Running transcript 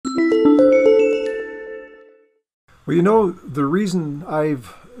Well, you know, the reason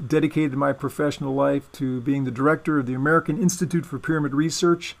I've dedicated my professional life to being the director of the American Institute for Pyramid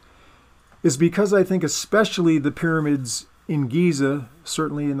Research is because I think especially the pyramids in Giza,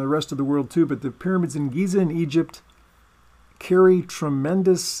 certainly in the rest of the world too, but the pyramids in Giza in Egypt carry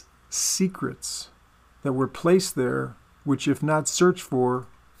tremendous secrets that were placed there, which if not searched for,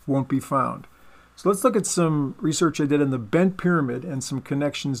 won't be found. So let's look at some research I did on the Bent Pyramid and some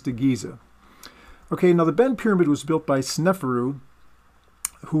connections to Giza. Okay, now the Bent Pyramid was built by Sneferu,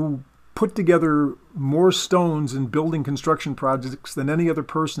 who put together more stones in building construction projects than any other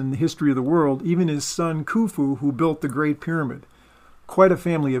person in the history of the world, even his son Khufu, who built the Great Pyramid. Quite a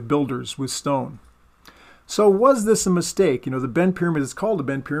family of builders with stone. So was this a mistake? You know, the Bent Pyramid is called a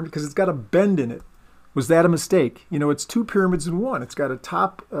Bent Pyramid because it's got a bend in it. Was that a mistake? You know, it's two pyramids in one. It's got a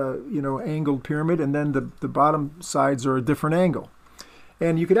top, angled pyramid, and then the bottom sides are a different angle.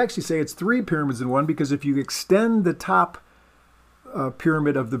 And you could actually say it's three pyramids in one because if you extend the top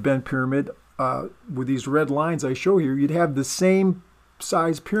pyramid of the Bent Pyramid with these red lines I show here, you'd have the same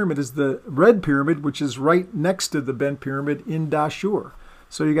size pyramid as the Red Pyramid, which is right next to the Bent Pyramid in Dashur.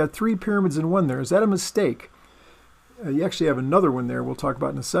 So you got three pyramids in one there. Is that a mistake? You actually have another one there we'll talk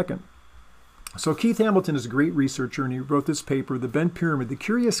about in a second. So Keith Hamilton is a great researcher, and he wrote this paper, The Bent Pyramid, The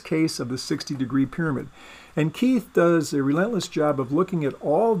Curious Case of the 60-Degree Pyramid. And Keith does a relentless job of looking at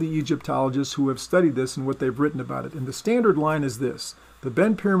all the Egyptologists who have studied this and what they've written about it. And the standard line is this: the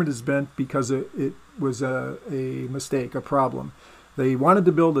Bent Pyramid is bent because it was a mistake, a problem. They wanted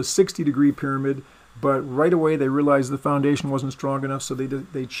to build a 60-degree pyramid, but right away they realized the foundation wasn't strong enough, so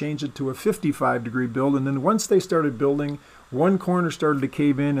they changed it to a 55-degree build. And then once they started building, one corner started to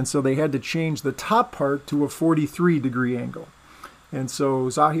cave in, and so they had to change the top part to a 43-degree angle. And so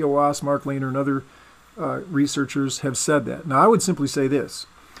Zahi Hawass, Mark Lehner, and other researchers have said that. Now, I would simply say this.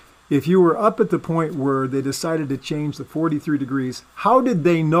 If you were up at the point where they decided to change the 43 degrees, how did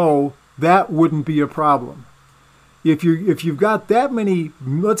they know that wouldn't be a problem? If you've got that many,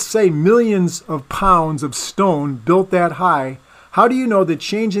 let's say millions of pounds of stone built that high, how do you know that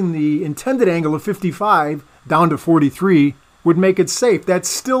changing the intended angle of 55 down to 43 would make it safe? That's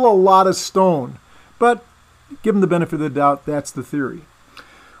still a lot of stone. But give them the benefit of the doubt, that's the theory.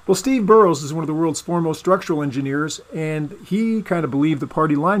 Well, Steve Burrows is one of the world's foremost structural engineers, and he kind of believed the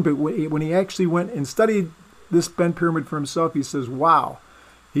party line, but when he actually went and studied this Bent Pyramid for himself, he says, wow.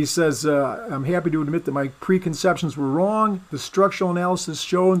 He says, I'm happy to admit that my preconceptions were wrong. The structural analysis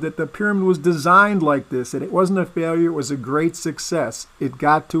showed that the pyramid was designed like this, and it wasn't a failure, it was a great success. It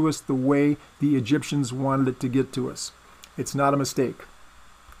got to us the way the Egyptians wanted it to get to us. It's not a mistake.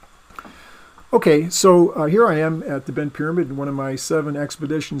 Okay, so here I am at the Bent Pyramid in one of my 7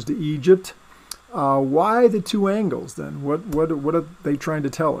 expeditions to Egypt. Why the two angles then? What are they trying to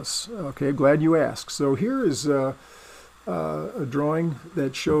tell us? Okay, glad you asked. So here is a drawing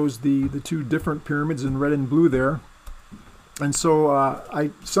that shows the two different pyramids in red and blue there. And so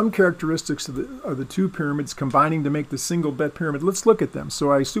some characteristics of the two pyramids combining to make the single Bent Pyramid. Let's look at them.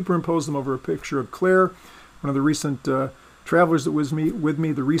 So I superimposed them over a picture of Claire, one of the recent travelers that was with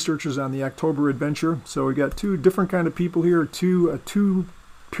me, the researchers on the October adventure. So we got two different kind of people here, two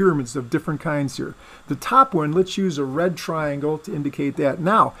pyramids of different kinds here. The top one, let's use a red triangle to indicate that.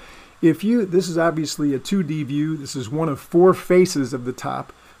 Now, this is obviously a 2D view. This is one of 4 faces of the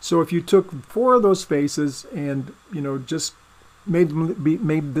top. So if you took 4 of those faces and, just made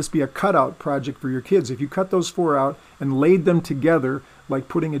this be a cutout project for your kids, if you cut those 4 out and laid them together like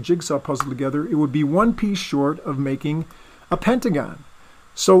putting a jigsaw puzzle together, it would be one piece short of making a pentagon.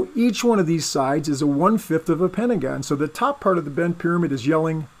 So each one of these sides is a 1/5 of a pentagon. So the top part of the Bent Pyramid is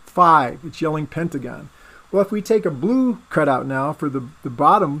yelling 5. It's yelling pentagon. Well, if we take a blue cutout now for the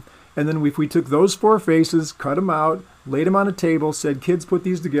bottom, and then if we took those 4 faces, cut them out, laid them on a table, said, kids, put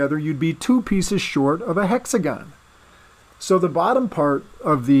these together, you'd be 2 pieces short of a hexagon. So the bottom part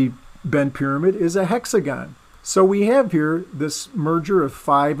of the Bent Pyramid is a hexagon. So we have here this merger of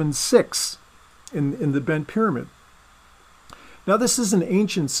 5 and 6 in the Bent Pyramid. Now this is an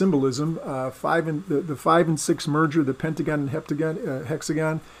ancient symbolism. The 5 and 6 merger, the pentagon and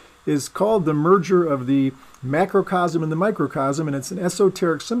hexagon, is called the merger of the macrocosm and the microcosm, and it's an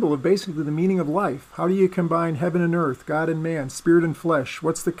esoteric symbol of basically the meaning of life. How do you combine heaven and earth, God and man, spirit and flesh?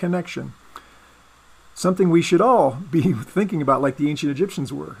 What's the connection? Something we should all be thinking about like the ancient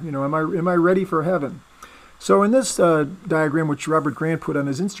Egyptians were. Am I ready for heaven? So in this diagram, which Robert Grant put on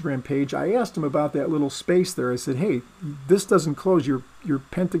his Instagram page, I asked him about that little space there. I said, hey, this doesn't close. Your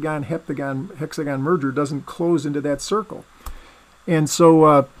pentagon, hexagon merger doesn't close into that circle. And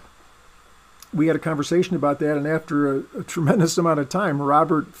so we had a conversation about that, and after a tremendous amount of time,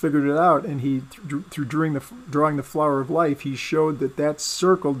 Robert figured it out, and he, through drawing the flower of life, he showed that that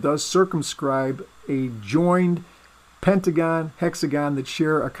circle does circumscribe a joined pentagon, hexagon that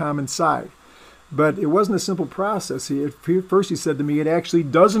share a common side. But it wasn't a simple process. First he said to me, it actually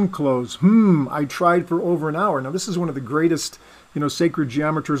doesn't close. I tried for over an hour. Now, this is one of the greatest, sacred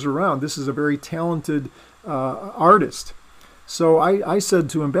geometers around. This is a very talented artist. So I said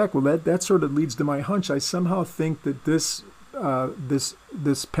to him back, well, that sort of leads to my hunch. I somehow think that this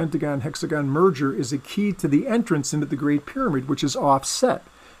pentagon hexagon merger is a key to the entrance into the Great Pyramid, which is offset.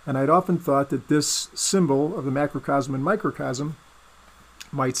 And I'd often thought that this symbol of the macrocosm and microcosm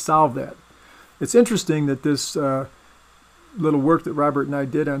might solve that. It's interesting that this little work that Robert and I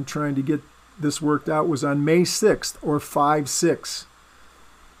did on trying to get this worked out was on May 6th, or 5-6.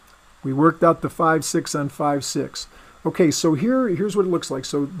 We worked out the 5-6 on 5-6. Okay, so here's what it looks like.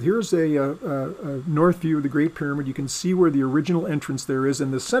 So here's a north view of the Great Pyramid. You can see where the original entrance there is,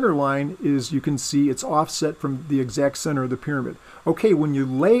 and the center line is, you can see it's offset from the exact center of the pyramid. Okay, when you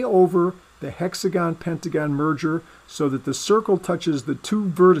lay over the hexagon-pentagon merger so that the circle touches the two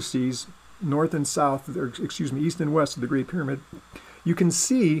vertices, north and south, or excuse me, east and west of the Great Pyramid, you can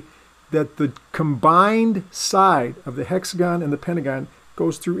see that the combined side of the hexagon and the pentagon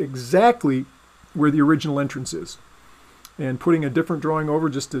goes through exactly where the original entrance is. And putting a different drawing over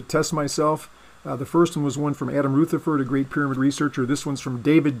just to test myself, the first one was one from Adam Rutherford, a Great Pyramid researcher. This one's from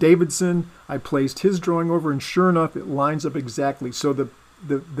David Davidson. I placed his drawing over, and sure enough, it lines up exactly. So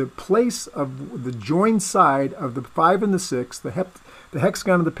the place of the joined side of the 5 and the 6, the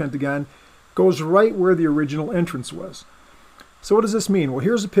hexagon and the pentagon, goes right where the original entrance was. So what does this mean? Well,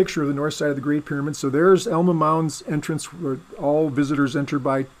 here's a picture of the north side of the Great Pyramid. So there's Elma Mound's entrance where all visitors enter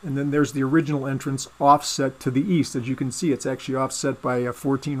by, and then there's the original entrance offset to the east. As you can see, it's actually offset by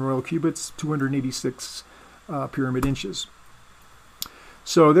 14 royal cubits, 286 pyramid inches.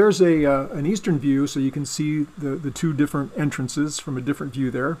 So there's an eastern view, so you can see the two different entrances from a different view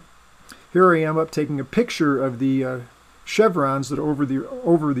there. Here I am up taking a picture of the chevrons that are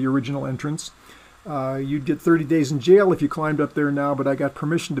over the original entrance. You'd get 30 days in jail if you climbed up there now, but I got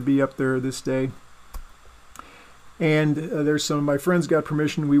permission to be up there this day. And there's some of my friends got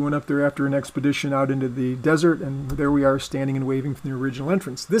permission. We went up there after an expedition out into the desert, and there we are standing and waving from the original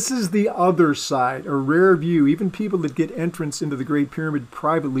entrance. This is the other side, a rare view. Even people that get entrance into the Great Pyramid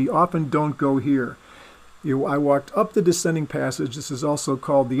privately often don't go here. I walked up the descending passage. This is also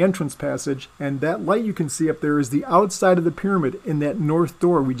called the entrance passage, and that light you can see up there is the outside of the pyramid in that north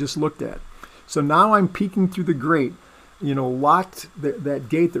door we just looked at. So now I'm peeking through the grate, locked that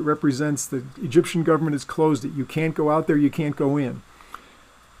gate that represents the Egyptian government has closed it. You can't go out there, you can't go in.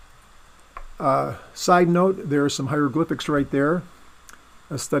 Side note, there are some hieroglyphics right there,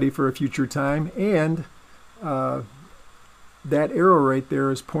 a study for a future time, and that arrow right there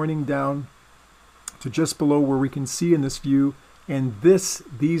is pointing down to just below where we can see in this view, and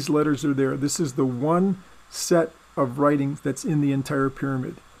these letters are there. This is the one set of writing that's in the entire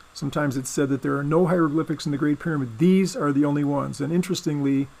pyramid. Sometimes it's said that there are no hieroglyphics in the Great Pyramid. These are the only ones. And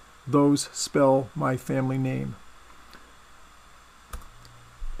interestingly, those spell my family name.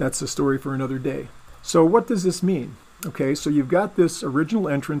 That's a story for another day. So what does this mean? Okay, so you've got this original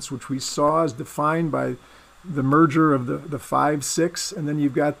entrance, which we saw is defined by the merger of the 5-6, and then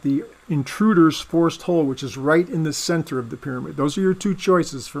you've got the intruder's forced hole, which is right in the center of the pyramid. Those are your two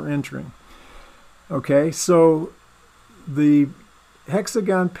choices for entering. Okay, so the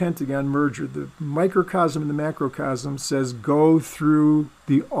hexagon-pentagon merger, the microcosm and the macrocosm, says go through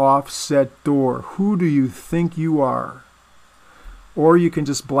the offset door. Who do you think you are? Or you can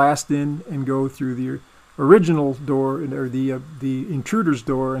just blast in and go through the original door, or the intruder's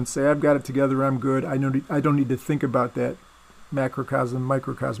door, and say, I've got it together, I'm good, I don't need to think about that macrocosm,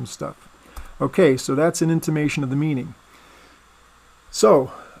 microcosm stuff. Okay, so that's an intimation of the meaning.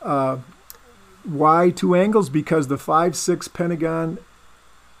 So, why two angles? Because the 5-6 pentagon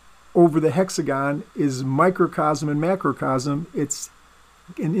over the hexagon is microcosm and macrocosm. It's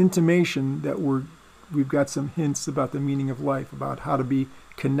an intimation that we've got some hints about the meaning of life, about how to be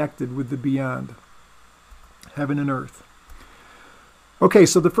connected with the beyond, heaven and earth. Okay,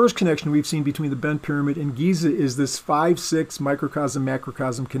 so the first connection we've seen between the bent pyramid and Giza is this 5-6 microcosm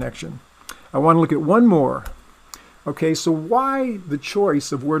macrocosm connection. I want to look at one more. Okay, so why the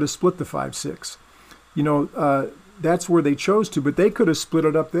choice of where to split the 5-6? That's where they chose to, but they could have split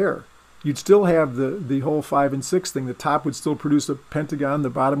it up there. You'd still have the whole 5 and 6 thing. The top would still produce a pentagon, the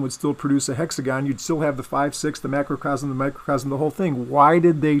bottom would still produce a hexagon. You'd still have the 5-6, the macrocosm, the microcosm, the whole thing. Why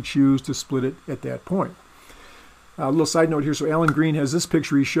did they choose to split it at that point? A little side note here. So Alan Green has this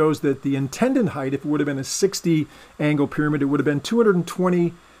picture. He shows that the intended height, if it would have been a 60 angle pyramid, it would have been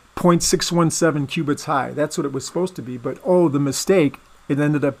 220.617 cubits high. That's what it was supposed to be. But oh, the mistake, it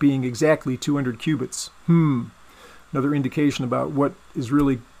ended up being exactly 200 cubits. Another indication about what is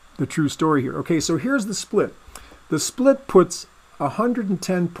really the true story here. Okay, so here's the split. The split puts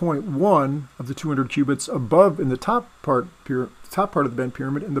 110.1 of the 200 cubits above in the top part of the bent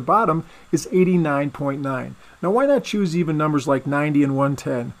pyramid, and the bottom is 89.9. Now, why not choose even numbers like 90 and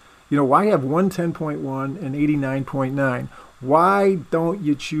 110? You know, why have 110.1 and 89.9? Why don't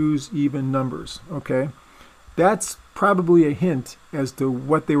you choose even numbers? Okay, that's probably a hint as to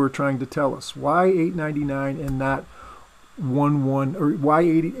what they were trying to tell us. Why 899 and not 11, or why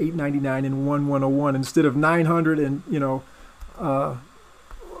 899 and 1101 instead of 900 and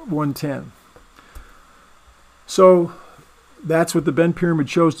 110? So that's what the bent pyramid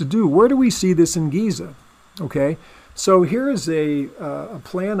chose to do. Where do we see this in Giza? Okay, so here is a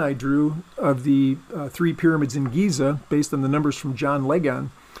plan I drew of the 3 pyramids in Giza based on the numbers from John Legon.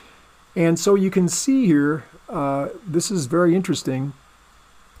 And so you can see here, this is very interesting.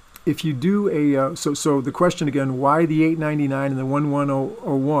 If you do a, so the question again, why the 899 and the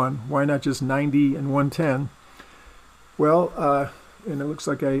 1101? Why not just 90 and 110? Well, and it looks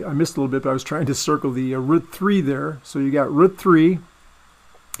like I missed a little bit, but I was trying to circle the root 3 there. So you got root 3,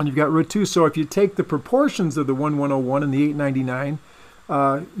 and you've got root 2. So if you take the proportions of the 1101 and the 899,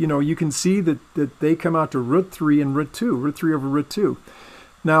 you can see that they come out to root 3 and root 2, root 3 over root 2.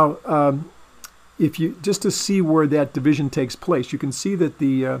 Now, if you just to see where that division takes place, you can see that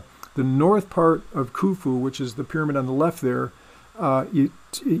the north part of Khufu, which is the pyramid on the left there,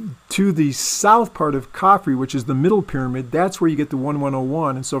 to the south part of Khafre, which is the middle pyramid, that's where you get the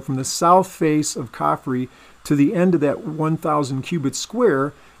 1101. And so from the south face of Khafre to the end of that 1,000 cubit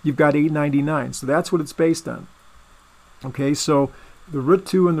square, you've got 899. So that's what it's based on. Okay, so the root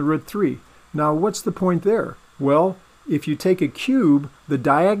 2 and the root 3. Now, what's the point there? Well, if you take a cube, the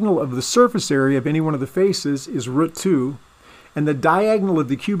diagonal of the surface area of any one of the faces is root 2, and the diagonal of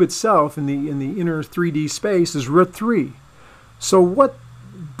the cube itself in the inner 3D space is root 3. So what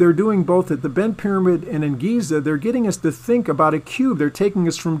they're doing both at the bent pyramid and in Giza, they're getting us to think about a cube. They're taking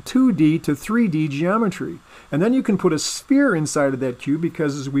us from 2D to 3D geometry. And then you can put a sphere inside of that cube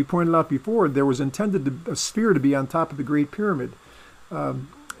because, as we pointed out before, there was intended a sphere to be on top of the Great Pyramid.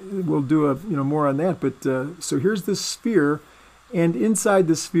 We'll do more on that. But so here's this sphere, and inside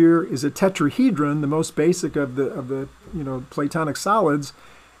the sphere is a tetrahedron, the most basic of the Platonic solids.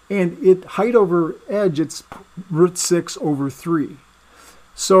 And it height over edge, it's root 6 over 3.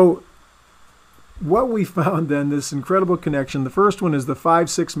 So what we found then, this incredible connection, the first one is the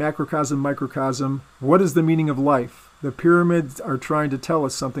 5-6 macrocosm, microcosm. What is the meaning of life? The pyramids are trying to tell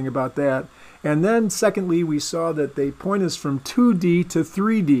us something about that. And then secondly, we saw that they point us from 2D to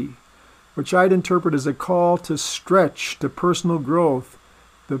 3D, which I'd interpret as a call to stretch, to personal growth.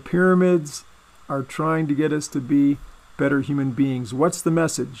 The pyramids are trying to get us to be better human beings. What's the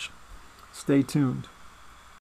message? Stay tuned.